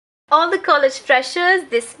All the college freshers,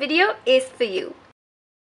 this video is for you.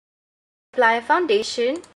 Apply a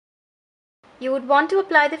foundation. You would want to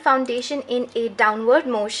apply the foundation in a downward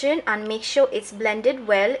motion and make sure it's blended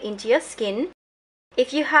well into your skin.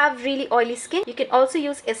 If you have really oily skin, you can also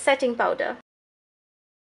use a setting powder.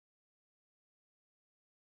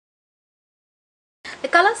 The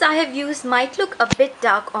colors I have used might look a bit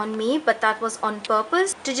dark on me, but that was on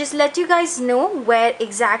purpose to just let you guys know where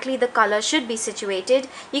exactly the color should be situated.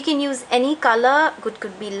 You can use any color, it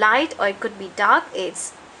could be light or it could be dark,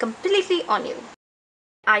 it's completely on you.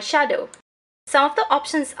 Eyeshadow. Some of the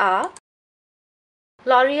options are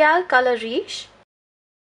L'Oreal Color Riche.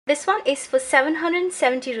 This one is for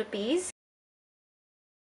 770 rupees.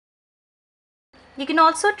 You can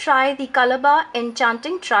also try the COlorbar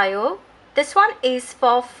Enchanting Trio. This one is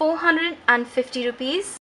for 450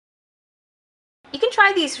 rupees. You can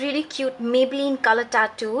try these really cute Maybelline Color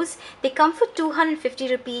tattoos. They come for 250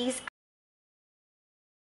 rupees.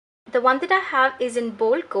 The one that I have is in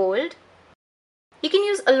bold gold. You can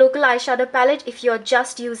use a local eyeshadow palette if you're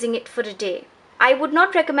just using it for a day. I would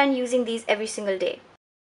not recommend using these every single day.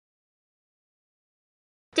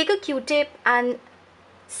 Take a Q-tip and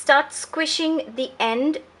start squishing the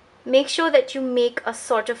end. Make sure that you make a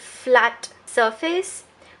sort of flat surface.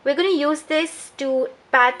 We're going to use this to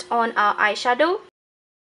pat on our eyeshadow.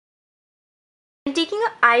 And taking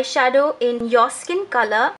an eyeshadow in your skin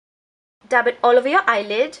color, dab it all over your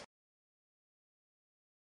eyelid.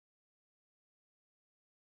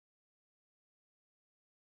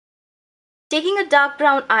 Taking a dark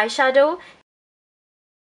brown eyeshadow,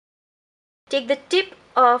 take the tip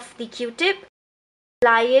of the Q-tip,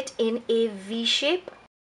 apply it in a V shape.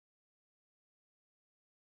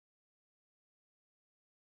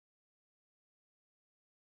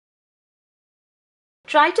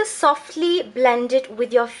 Try to softly blend it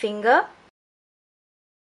with your finger.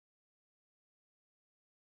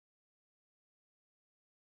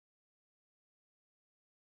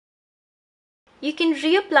 You can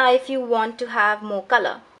reapply if you want to have more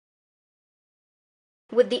color.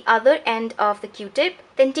 With the other end of the Q-tip,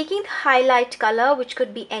 then taking the highlight color, which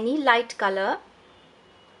could be any light color,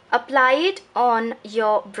 apply it on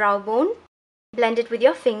your brow bone, blend it with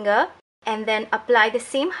your finger, and then apply the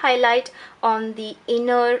same highlight on the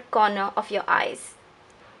inner corner of your eyes.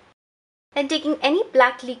 Then taking any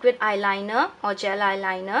black liquid eyeliner or gel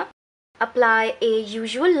eyeliner, apply a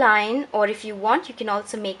usual line, or if you want, you can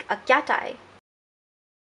also make a cat eye.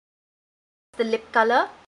 The lip color.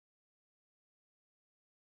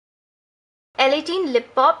 Elle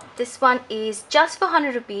Lip Pop, this one is just for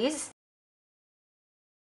 100 rupees.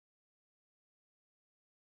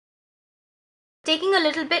 Taking a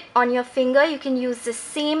little bit on your finger, you can use the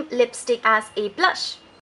same lipstick as a blush.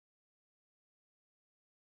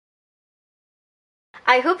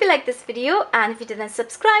 I hope you like this video, and if you didn't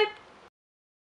subscribe,